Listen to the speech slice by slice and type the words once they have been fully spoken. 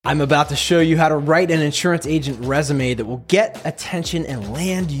I'm about to show you how to write an insurance agent resume that will get attention and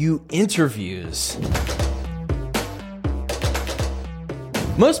land you interviews.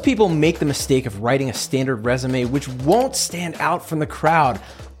 Most people make the mistake of writing a standard resume which won't stand out from the crowd.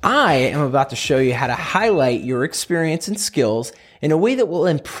 I am about to show you how to highlight your experience and skills in a way that will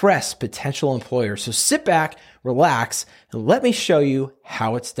impress potential employers. So sit back, relax, and let me show you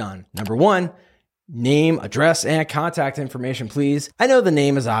how it's done. Number one, name, address, and contact information, please. I know the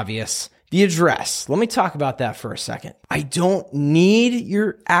name is obvious. The address, let me talk about that for a second. I don't need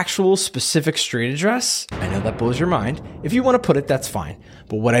your actual specific street address. I know that blows your mind. If you want to put it, that's fine.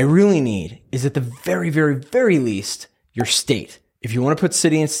 But what I really need is at the very, very, very least, your state. If you want to put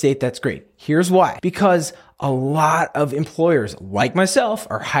city and state, that's great. Here's why. Because a lot of employers, like myself,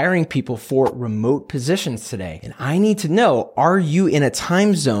 are hiring people for remote positions today. And I need to know, are you in a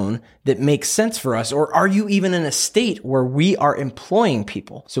time zone that makes sense for us? Or are you even in a state where we are employing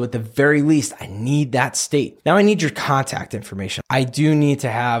people? So at the very least, I need that state. Now I need your contact information. I do need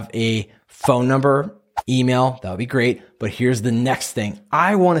to have a phone number, email, that would be great. But here's the next thing.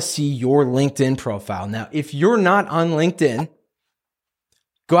 I want to see your LinkedIn profile. Now, if you're not on LinkedIn,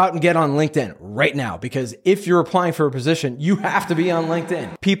 go out and get on LinkedIn right now, because if you're applying for a position, you have to be on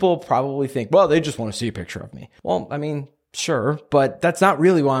LinkedIn. People probably think, well, they just want to see a picture of me. Well, I mean, sure, but that's not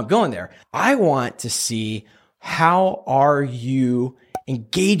really why I'm going there. I want to see, how are you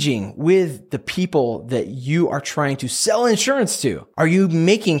engaging with the people that you are trying to sell insurance to? Are you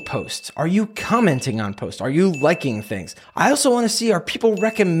making posts? Are you commenting on posts? Are you liking things? I also want to see, are people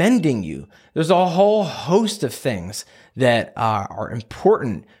recommending you? There's a whole host of things that are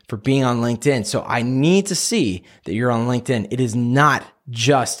important for being on LinkedIn. So I need to see that you're on LinkedIn. It is not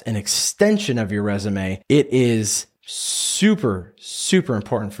just an extension of your resume. It is super, super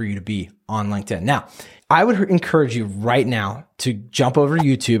important for you to be on LinkedIn. Now, I would encourage you right now to jump over to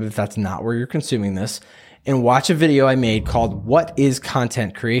YouTube, if that's not where you're consuming this, and watch a video I made called What is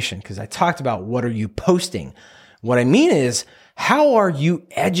Content Creation? Because I talked about what are you posting. What I mean is, how are you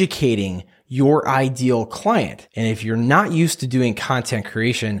educating your ideal client? And if you're not used to doing content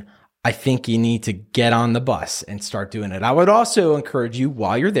creation, I think you need to get on the bus and start doing it. I would also encourage you,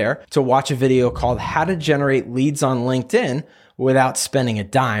 while you're there, to watch a video called How to Generate Leads on LinkedIn Without Spending a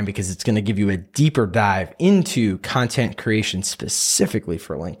Dime, because it's going to give you a deeper dive into content creation specifically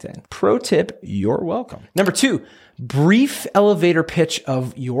for LinkedIn. Pro tip, you're welcome. Number two, brief elevator pitch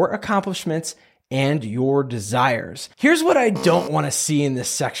of your accomplishments and your desires. Here's what I don't want to see in this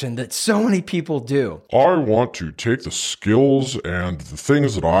section that so many people do. I want to take the skills and the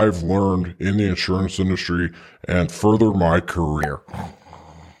things that I've learned in the insurance industry and further my career.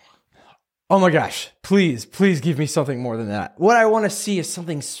 Oh my gosh, please give me something more than that. What I want to see is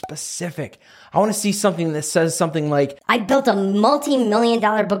something specific. I want to see something that says something like, I built a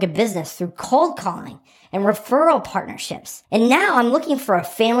multi-million-dollar book of business through cold calling and referral partnerships. And now I'm looking for a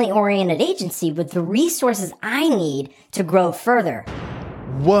family-oriented agency with the resources I need to grow further.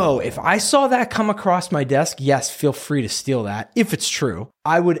 Whoa, if I saw that come across my desk, yes, feel free to steal that. If it's true,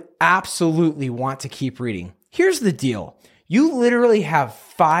 I would absolutely want to keep reading. Here's the deal. You literally have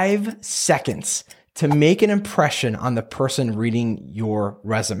 5 seconds to make an impression on the person reading your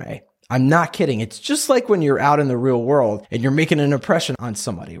resume. I'm not kidding. It's just like when you're out in the real world and you're making an impression on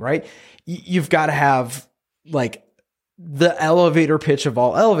somebody, right? You've got to have like the elevator pitch of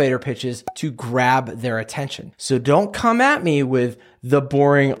all elevator pitches to grab their attention. So don't come at me with the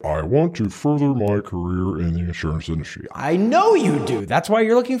boring, I want to further my career in the insurance industry. I know you do. That's why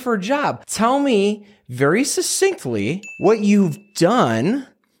you're looking for a job. Tell me very succinctly what you've done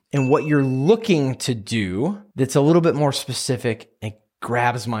and what you're looking to do that's a little bit more specific and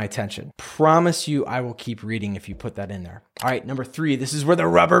grabs my attention. Promise you I will keep reading if you put that in there. All right, number 3, this is where the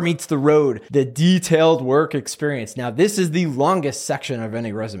rubber meets the road, the detailed work experience. Now, this is the longest section of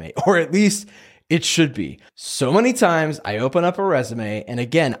any resume, or at least it should be. So many times I open up a resume, and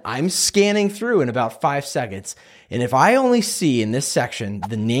again, I'm scanning through in about 5 seconds. And if I only see in this section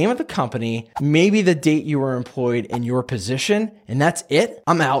the name of the company, maybe the date you were employed and your position, and that's it,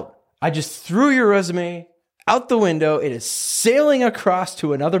 I'm out. I just threw your resume out the window. It is sailing across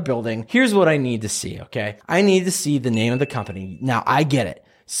to another building. Here's what I need to see, okay? I need to see the name of the company. Now, I get it.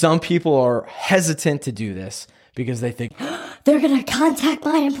 Some people are hesitant to do this because they think, they're going to contact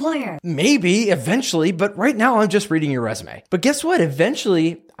my employer. Maybe eventually, but right now I'm just reading your resume. But guess what?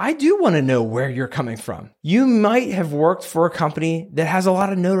 Eventually, I do want to know where you're coming from. You might have worked for a company that has a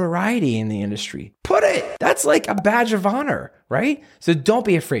lot of notoriety in the industry. Put it. That's like a badge of honor, right? So don't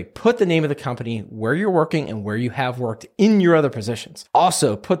be afraid. Put the name of the company, where you're working, and where you have worked in your other positions.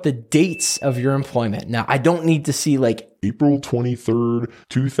 Also, put the dates of your employment. Now, I don't need to see like April 23rd,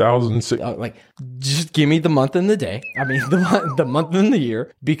 2006. Just give me the month and the day. I mean, the month and the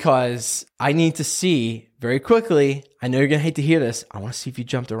year, because I need to see very quickly. I know you're going to hate to hear this. I want to see if you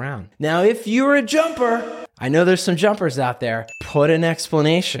jumped around. Now, if you're a jumper, I know there's some jumpers out there. Put an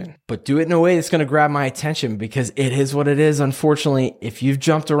explanation, but do it in a way that's going to grab my attention, because it is what it is. Unfortunately, if you've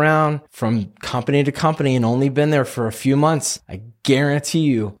jumped around from company to company and only been there for a few months, I guarantee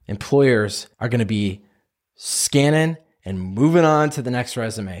you employers are going to be scanning and moving on to the next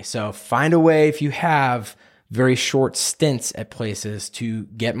resume. So find a way, if you have very short stints at places, to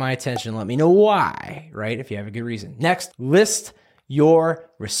get my attention. Let me know why, right? If you have a good reason. Next, list your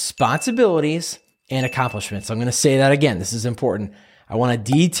responsibilities and accomplishments. I'm going to say that again. This is important. I want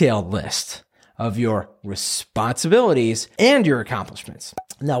a detailed list of your responsibilities and your accomplishments.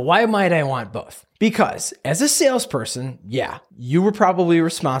 Now, why might I want both? Because as a salesperson, you were probably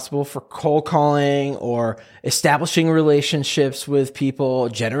responsible for cold calling or establishing relationships with people,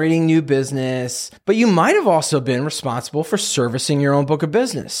 generating new business, but you might have also been responsible for servicing your own book of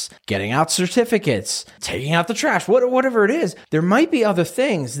business, getting out certificates, taking out the trash, whatever it is. There might be other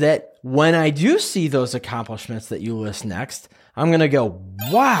things that when I do see those accomplishments that you list next, I'm going to go,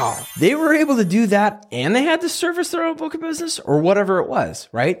 wow, they were able to do that and they had to service their own book of business or whatever it was,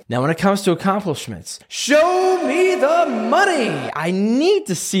 right? Now, when it comes to accomplishments, show me the money. I need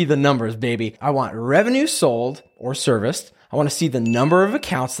to see the numbers, baby. I want revenue sold or serviced. I want to see the number of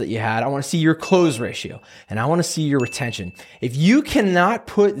accounts that you had. I want to see your close ratio, and I want to see your retention. If you cannot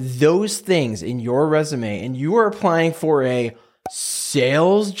put those things in your resume and you are applying for a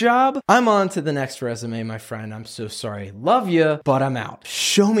sales job, I'm on to the next resume, my friend. I'm so sorry. Love you, but I'm out.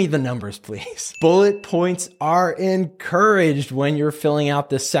 Show me the numbers, please. Bullet points are encouraged when you're filling out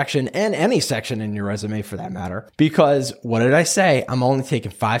this section, and any section in your resume for that matter, because what did I say? I'm only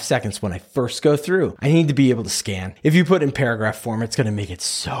taking 5 seconds when I first go through. I need to be able to scan. If you put in paragraph form, it's going to make it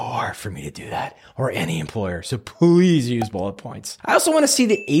so hard for me to do that, or any employer. So please use bullet points. I also want to see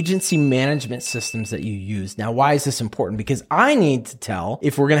the agency management systems that you use. Now, why is this important? Because I need to tell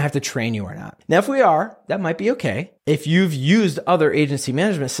if we're going to have to train you or not. Now, if we are, that might be okay. If you've used other agency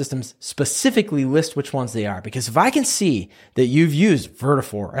management systems, specifically list which ones they are. Because if I can see that you've used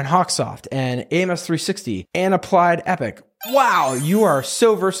Vertafore and Hawksoft and AMS 360 and Applied Epic, wow, you are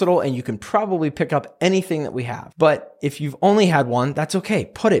so versatile and you can probably pick up anything that we have. But if you've only had one, that's okay.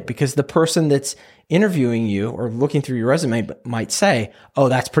 Put it, because the person that's interviewing you or looking through your resume might say, oh,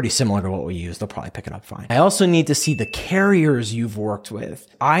 that's pretty similar to what we use. They'll probably pick it up fine. I also need to see the carriers you've worked with.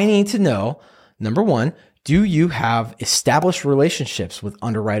 I need to know, number one, do you have established relationships with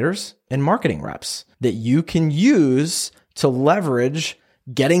underwriters and marketing reps that you can use to leverage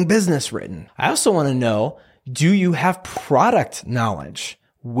getting business written? I also want to know, do you have product knowledge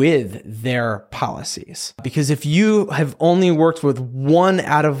with their policies? Because if you have only worked with one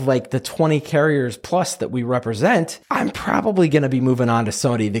out of like the 20 carriers plus that we represent, I'm probably going to be moving on to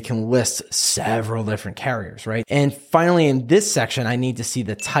somebody that can list several different carriers, right? And finally, in this section, I need to see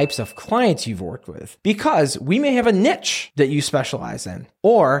the types of clients you've worked with, because we may have a niche that you specialize in.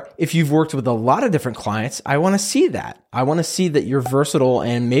 Or if you've worked with a lot of different clients, I want to see that. I want to see that you're versatile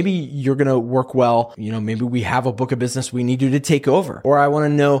and maybe you're going to work well. Maybe we have a book of business we need you to take over. Or I want to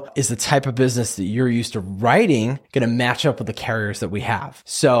know, is the type of business that you're used to writing going to match up with the carriers that we have?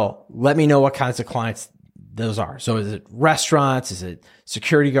 So let me know what kinds of clients those are. So is it restaurants? Is it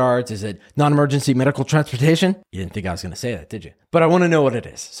security guards? Is it non-emergency medical transportation? You didn't think I was going to say that, did you? But I want to know what it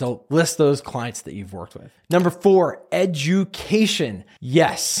is. So list those clients that you've worked with. Number 4, education.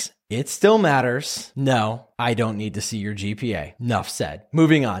 Yes, it still matters. No, I don't need to see your GPA. Enough said.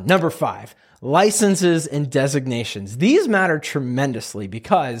 Moving on. Number 5, licenses and designations. These matter tremendously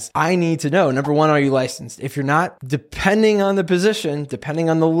because I need to know, number 1, are you licensed? If you're not, depending on the position, depending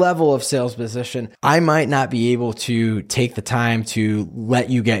on the level of sales position, I might not be able to take the time to let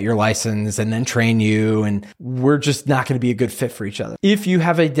you get your license and then train you, and we're just not going to be a good fit for each other. If you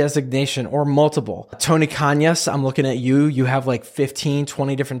have a designation or multiple, Tony Cañas, I'm looking at you. You have like 15,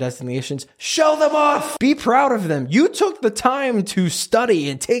 20 different designations. Show them off. Be proud of them. You took the time to study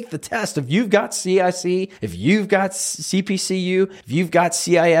and take the test. If you've got CIC, if you've got CPCU, if you've got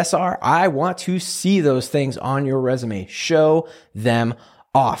CISR, I want to see those things on your resume. Show them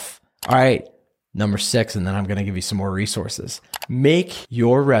off. All right. Number 6, and then I'm going to give you some more resources. Make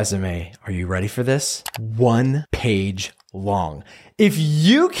your resume, are you ready for this? 1 page long. If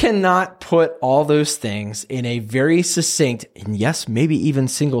you cannot put all those things in a very succinct, and yes, maybe even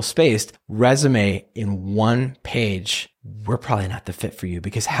single spaced resume in 1 page, we're probably not the fit for you,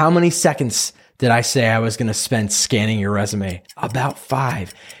 because how many seconds did I say I was going to spend scanning your resume? About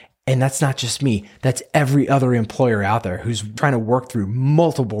 5. And that's not just me. That's every other employer out there who's trying to work through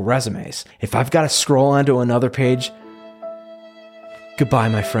multiple resumes. If I've got to scroll onto another page, goodbye,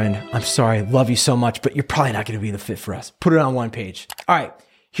 my friend. I'm sorry. Love you so much, but you're probably not going to be the fit for us. Put it on one page. All right.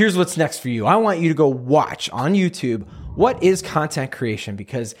 Here's what's next for you. I want you to go watch on YouTube what is content creation,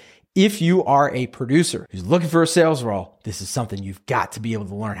 because if you are a producer who's looking for a sales role, this is something you've got to be able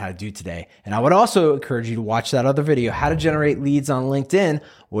to learn how to do today. And I would also encourage you to watch that other video, how to generate leads on LinkedIn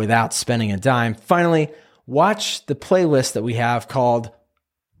without spending a dime. Finally, watch the playlist that we have called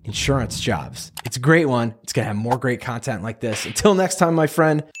Insurance Jobs. It's a great one. It's going to have more great content like this. Until next time, my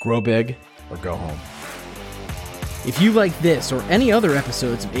friend, grow big or go home. If you like this or any other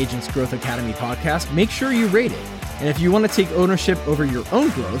episodes of Agents Growth Academy podcast, make sure you rate it. And if you want to take ownership over your own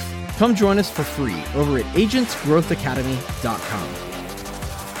growth, come join us for free over at agentsgrowthacademy.com.